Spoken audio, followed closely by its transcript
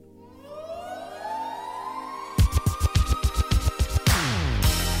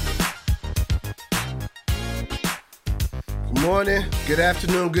morning, good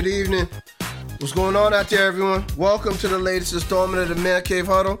afternoon, good evening. What's going on out there, everyone? Welcome to the latest installment of the Man Cave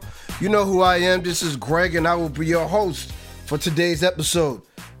Huddle. You know who I am. This is Greg, and I will be your host for today's episode,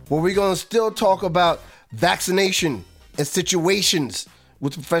 where we're going to still talk about vaccination and situations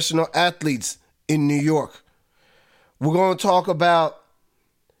with professional athletes in New York. We're going to talk about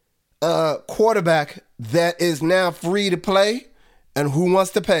a quarterback that is now free to play and who wants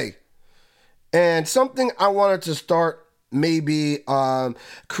to pay. And something I wanted to start maybe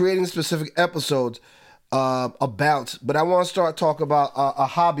creating specific episodes about, but I want to start talking about a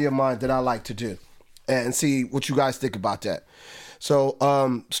hobby of mine that I like to do and see what you guys think about that. So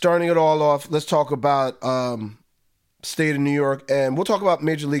starting it all off, let's talk about state of New York, and we'll talk about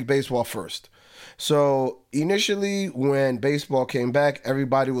Major League Baseball first. So initially, when baseball came back,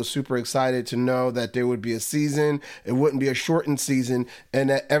 everybody was super excited to know that there would be a season. It wouldn't be a shortened season,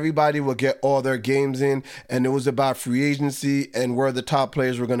 and that everybody would get all their games in, and it was about free agency and where the top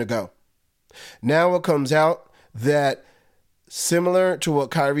players were going to go. Now it comes out that similar to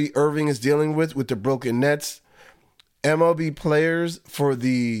what Kyrie Irving is dealing with the broken Nets, MLB players for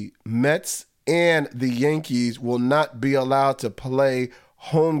the Mets and the Yankees will not be allowed to play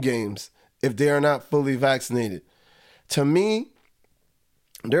home games if they are not fully vaccinated. To me,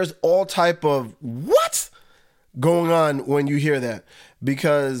 there's all type of what going on when you hear that,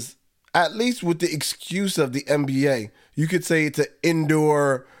 because at least with the excuse of the NBA, you could say it's an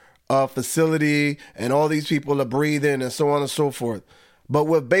indoor facility and all these people are breathing and so on and so forth. But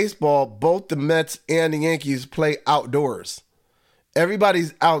with baseball, both the Mets and the Yankees play outdoors.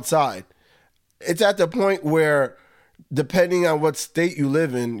 Everybody's outside. It's at the point where, depending on what state you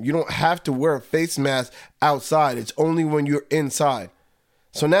live in, you don't have to wear a face mask outside. It's only when you're inside.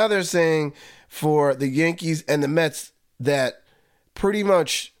 So now they're saying for the Yankees and the Mets that pretty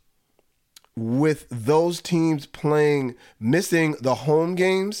much with those teams missing the home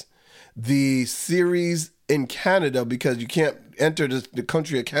games, the series in Canada, because you can't enter the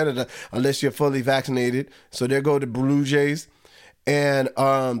country of Canada unless you're fully vaccinated. So there go the Blue Jays. And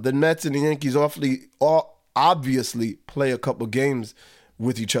the Mets and the Yankees obviously play a couple games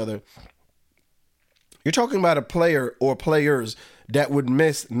with each other. You're talking about a player or players that would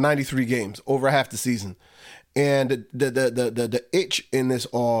miss 93 games, over half the season. And the itch in this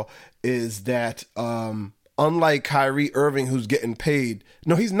all is that unlike Kyrie Irving, who's getting paid,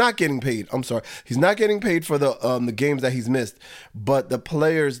 no, he's not getting paid. I'm sorry, he's not getting paid for the games that he's missed. But the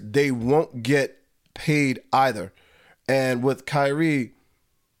players, they won't get paid either. And with Kyrie,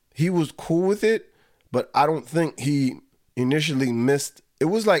 he was cool with it, but I don't think he initially missed. It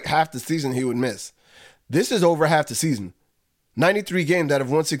was like half the season he would miss. This is over half the season. 93 games out of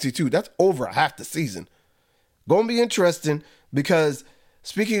 162. That's over half the season. Going to be interesting because,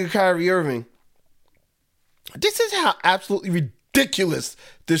 speaking of Kyrie Irving, this is how absolutely ridiculous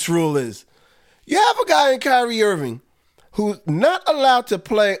this rule is. You have a guy in Kyrie Irving who's not allowed to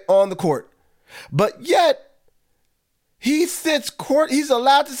play on the court, but yet he's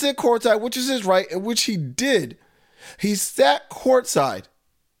allowed to sit courtside, which is his right, and which he did. He sat courtside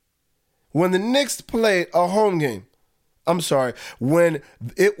when the Knicks played a home game. I'm sorry, when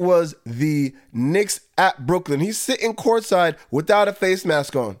it was the Knicks at Brooklyn. He's sitting courtside without a face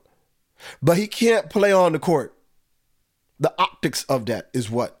mask on, but he can't play on the court. The optics of that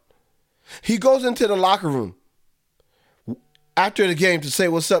is what. He goes into the locker room after the game to say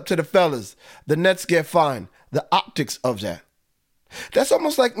what's up to the fellas. The Nets get fined. The optics of that. That's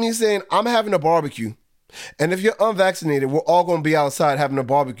almost like me saying, I'm having a barbecue, and if you're unvaccinated, we're all going to be outside having a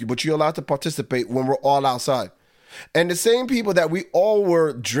barbecue, but you're allowed to participate when we're all outside. And the same people that we all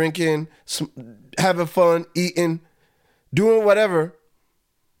were drinking, having fun, eating, doing whatever,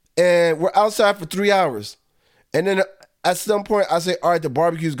 and we're outside for 3 hours. And then at some point, I say, all right, the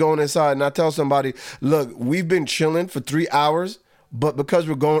barbecue's going inside, and I tell somebody, look, we've been chilling for 3 hours, but because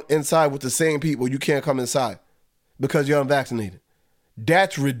we're going inside with the same people, you can't come inside because you're unvaccinated.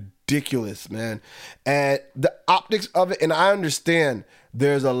 That's ridiculous, man. And the optics of it, and I understand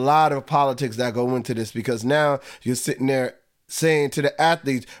there's a lot of politics that go into this, because now you're sitting there saying to the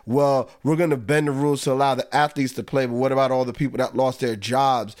athletes, well, we're going to bend the rules to allow the athletes to play, but what about all the people that lost their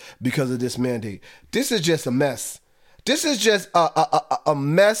jobs because of this mandate? This is just a mess. This is just a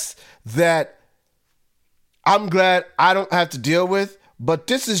mess that I'm glad I don't have to deal with, but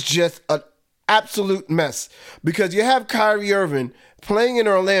this is just an absolute mess, because you have Kyrie Irving playing in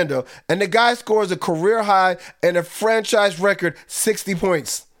Orlando, and the guy scores a career high and a franchise record 60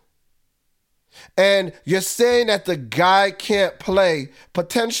 points. And you're saying that the guy can't play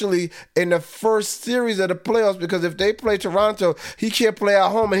potentially in the first series of the playoffs because if they play Toronto, he can't play at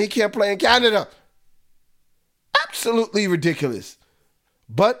home and he can't play in Canada. absolutely ridiculous.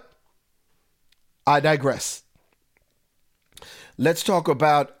 But I digress. Let's talk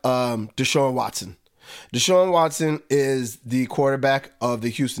about Deshaun Watson. Deshaun Watson is the quarterback of the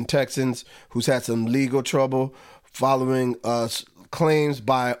Houston Texans, who's had some legal trouble following claims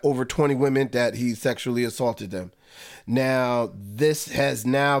by over 20 women that he sexually assaulted them. Now, this has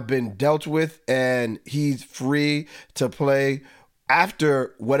now been dealt with, and he's free to play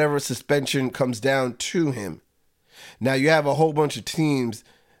after whatever suspension comes down to him. Now, you have a whole bunch of teams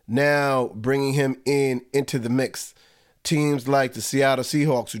now bringing him into the mix. Teams like the Seattle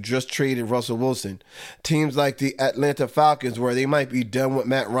Seahawks, who just traded Russell Wilson. Teams like the Atlanta Falcons, where they might be done with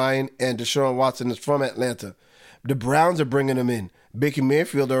Matt Ryan, and Deshaun Watson is from Atlanta. The Browns are bringing him in. Baker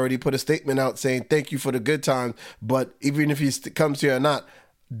Mayfield already put a statement out saying, thank you for the good times, but even if he comes here or not,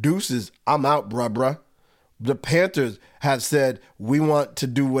 deuces, I'm out, bruh. The Panthers have said, we want to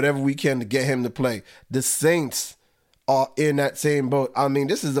do whatever we can to get him to play. The Saints are in that same boat. I mean,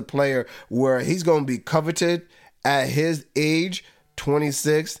 this is a player where he's going to be coveted at his age,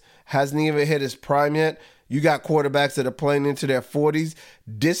 26, hasn't even hit his prime yet. You got quarterbacks that are playing into their 40s.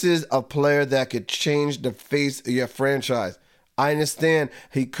 This is a player that could change the face of your franchise. I understand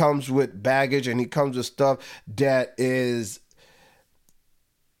he comes with baggage and he comes with stuff that is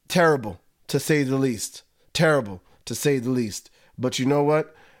terrible, to say the least. Terrible, to say the least. But you know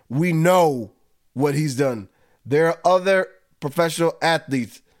what? We know what he's done. There are other professional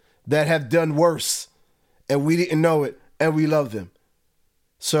athletes that have done worse, and we didn't know it, and we love them.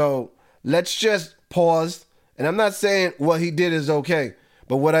 So let's just pause. And I'm not saying what he did is okay,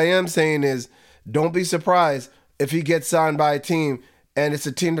 but what I am saying is don't be surprised if he gets signed by a team and it's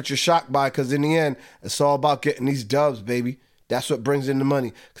a team that you're shocked by, because in the end, it's all about getting these dubs, baby. That's what brings in the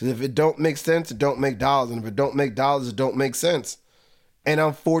money. Because if it don't make sense, it don't make dollars. And if it don't make dollars, it don't make sense. And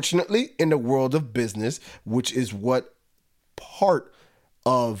unfortunately, in the world of business, which is what part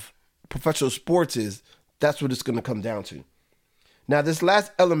of professional sports is, that's what it's going to come down to. Now, this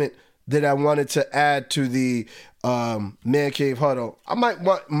last element that I wanted to add to the Man Cave Huddle, I might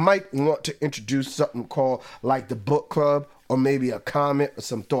want to introduce something called like the book club, or maybe a comment or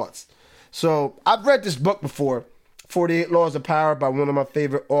some thoughts. So I've read this book before, 48 Laws of Power by one of my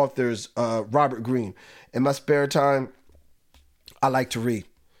favorite authors, Robert Greene. In my spare time, I like to read.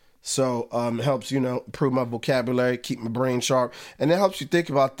 So it helps, improve my vocabulary, keep my brain sharp, and it helps you think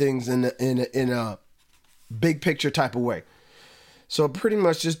about things in a big picture type of way. So pretty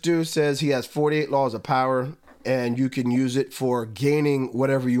much this dude says he has 48 laws of power, and you can use it for gaining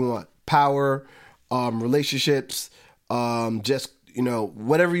whatever you want. Power, relationships,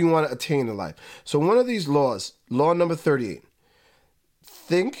 whatever you want to attain in life. So one of these laws, law number 38,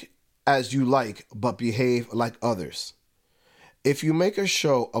 think as you like, but behave like others. If you make a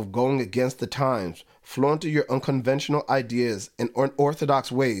show of going against the times, flaunting your unconventional ideas and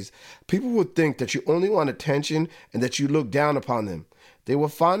unorthodox ways, people will think that you only want attention and that you look down upon them. They will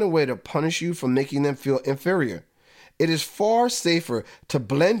find a way to punish you for making them feel inferior. It is far safer to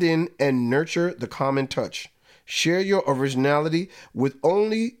blend in and nurture the common touch. Share your originality with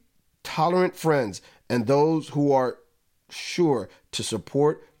only tolerant friends and those who are sure to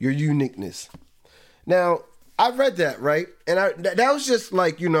support your uniqueness. Now, I read that, right? And that was just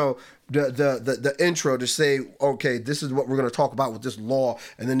like, the intro to say, okay, this is what we're going to talk about with this law.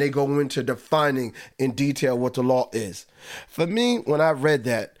 And then they go into defining in detail what the law is. For me, when I read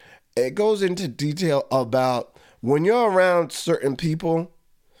that, it goes into detail about when you're around certain people,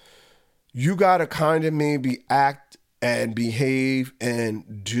 you got to kind of maybe act and behave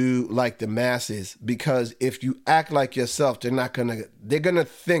and do like the masses, because if you act like yourself, they're going to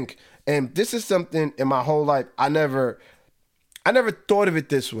think. And this is something in my whole life, I never thought of it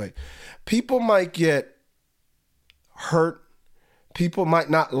this way. People might get hurt. People might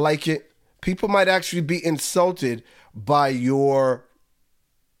not like it. People might actually be insulted by your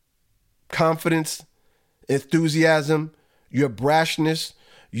confidence, enthusiasm, your brashness,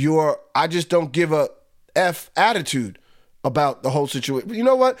 your I just don't give a F attitude about the whole situation. But you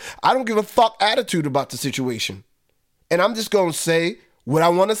know what? I don't give a fuck attitude about the situation. And I'm just going to say what I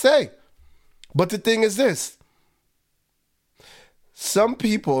want to say. But the thing is this. Some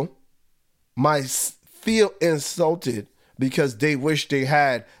people might feel insulted because they wish they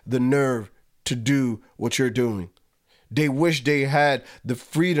had the nerve to do what you're doing. They wish they had the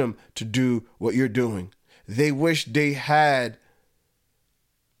freedom to do what you're doing. They wish they had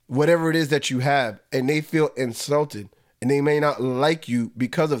whatever it is that you have, and they feel insulted, and they may not like you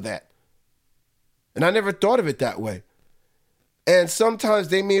because of that. And I never thought of it that way. And sometimes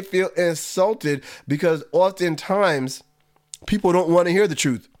they may feel insulted because oftentimes people don't want to hear the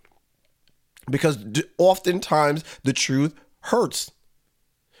truth. because oftentimes the truth hurts.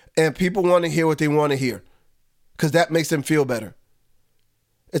 And people want to hear what they want to hear because that makes them feel better.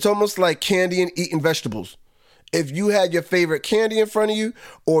 It's almost like candy and eating vegetables. If you had your favorite candy in front of you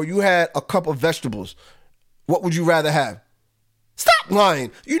or you had a cup of vegetables, what would you rather have? Stop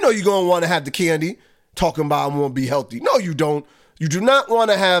lying. You know you're going to want to have the candy talking about I want to be healthy. No, you don't. You do not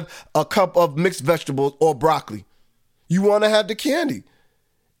want to have a cup of mixed vegetables or broccoli. You want to have the candy.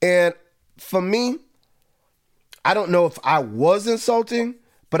 And for me, I don't know if I was insulting,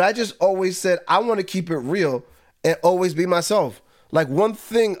 but I just always said I want to keep it real and always be myself. Like one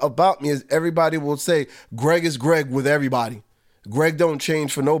thing about me is everybody will say, Greg is Greg with everybody. Greg don't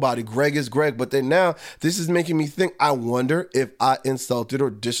change for nobody. Greg is Greg. But then now this is making me think, I wonder if I insulted or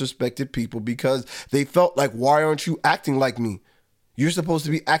disrespected people because they felt like, why aren't you acting like me? You're supposed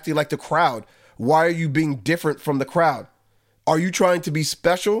to be acting like the crowd. Why are you being different from the crowd? Are you trying to be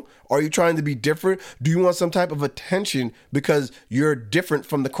special? Are you trying to be different? Do you want some type of attention because you're different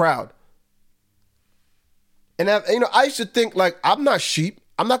from the crowd? And I used to think like, I'm not sheep.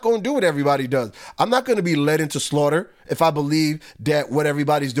 I'm not going to do what everybody does. I'm not going to be led into slaughter if I believe that what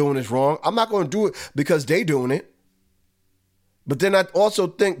everybody's doing is wrong. I'm not going to do it because they doing it. But then I also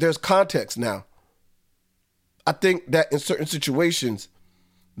think there's context now. I think that in certain situations,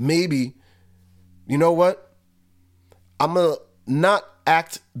 maybe, you know what? I'm going to not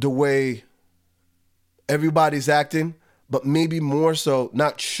act the way everybody's acting, but maybe more so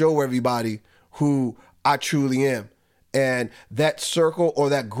not show everybody who I truly am. And that circle or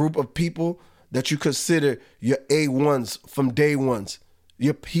that group of people that you consider your A1s from day ones,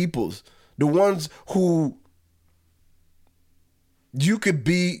 your peoples, the ones who you could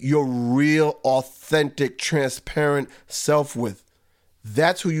be your real, authentic, transparent self with.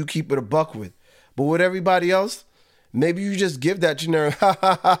 That's who you keep it a buck with. But with everybody else, maybe you just give that generic, ha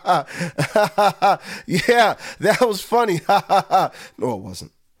ha ha ha ha, yeah, that was funny, ha ha ha. No, it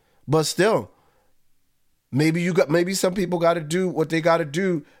wasn't. But still, maybe some people got to do what they got to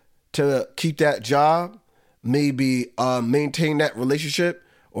do to keep that job, maybe maintain that relationship,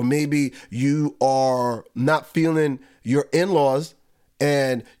 or maybe you are not feeling your in-laws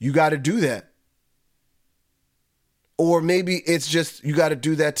and you got to do that. Or maybe it's just you got to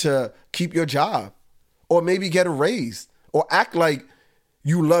do that to keep your job. Or maybe get a raise, or act like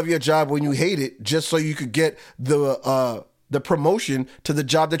you love your job when you hate it, just so you could get the promotion to the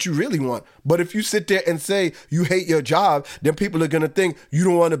job that you really want. But if you sit there and say you hate your job, then people are gonna think you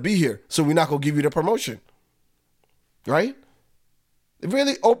don't want to be here, so we're not gonna give you the promotion, right? It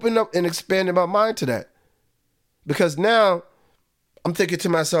really opened up and expanded my mind to that, because now I'm thinking to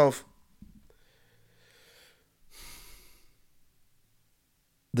myself,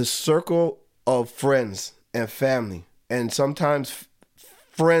 the circle of friends and family, and sometimes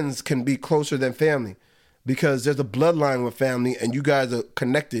friends can be closer than family because there's a bloodline with family and you guys are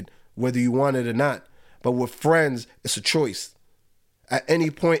connected whether you want it or not. But with friends, it's a choice. At any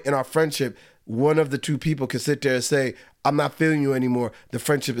point in our friendship, one of the two people can sit there and say, I'm not feeling you anymore. The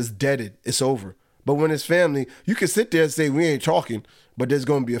friendship is deaded. It's over. But when it's family, you can sit there and say, we ain't talking, but there's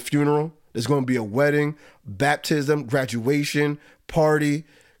going to be a funeral. There's going to be a wedding, baptism, graduation, party,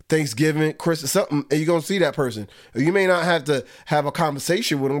 Thanksgiving, Christmas, something, and you're going to see that person. You may not have to have a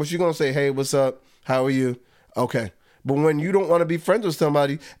conversation with them, but you're going to say, hey, what's up? How are you? Okay. But when you don't want to be friends with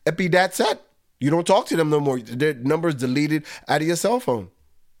somebody, it be that set. You don't talk to them no more. Their number's deleted out of your cell phone.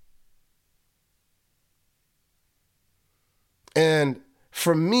 And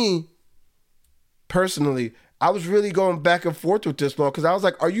for me, personally, I was really going back and forth with this law because I was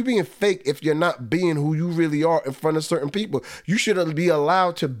like, are you being fake if you're not being who you really are in front of certain people? You should be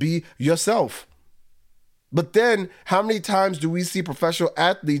allowed to be yourself. But then how many times do we see professional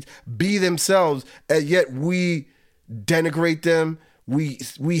athletes be themselves and yet we denigrate them? We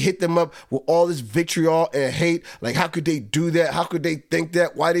hit them up with all this vitriol and hate. Like, how could they do that? How could they think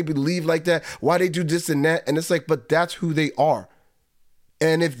that? Why they believe like that? Why they do this and that? And it's like, but that's who they are.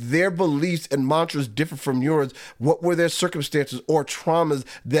 And if their beliefs and mantras differ from yours, what were their circumstances or traumas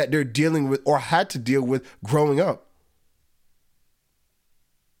that they're dealing with or had to deal with growing up?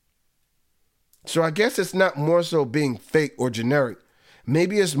 So I guess it's not more so being fake or generic.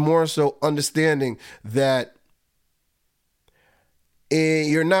 Maybe it's more so understanding that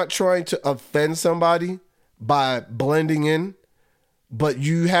you're not trying to offend somebody by blending in, but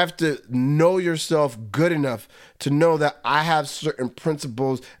you have to know yourself good enough to know that I have certain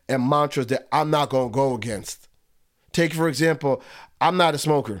principles and mantras that I'm not going to go against. Take, for example, I'm not a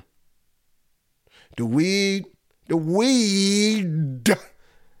smoker. The weed,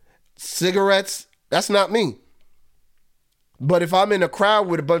 cigarettes, that's not me. But if I'm in a crowd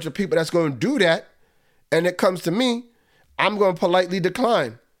with a bunch of people that's going to do that, and it comes to me, I'm going to politely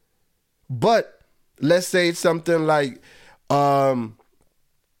decline. But let's say it's something like you're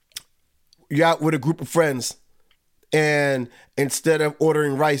out with a group of friends, and instead of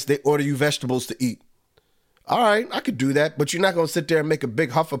ordering rice, they order you vegetables to eat. All right, I could do that, but you're not going to sit there and make a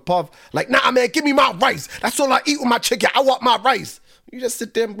big huff and puff like, nah, man, give me my rice. That's all I eat with my chicken. I want my rice. You just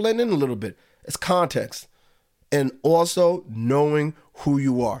sit there and blend in a little bit. It's context. And also knowing who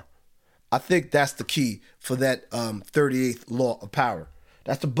you are. I think that's the key for that 38th law of power.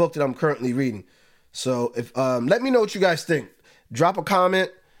 That's the book that I'm currently reading. So if let me know what you guys think. Drop a comment.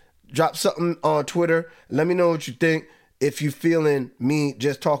 Drop something on Twitter. Let me know what you think. If you're feeling me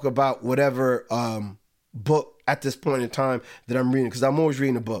just talk about whatever book at this point in time that I'm reading, because I'm always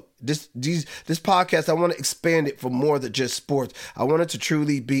reading a book. This podcast, I want to expand it for more than just sports. I want it to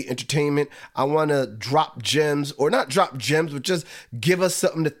truly be entertainment. I want to drop gems, or not drop gems, but just give us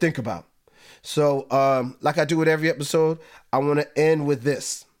something to think about. So like I do with every episode, I want to end with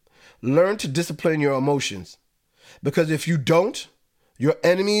this. Learn to discipline your emotions, because if you don't, your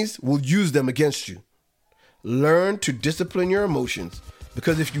enemies will use them against you. Learn to discipline your emotions,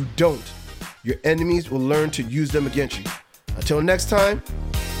 because if you don't, your enemies will learn to use them against you. Until next time,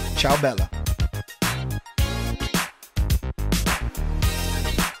 ciao bella.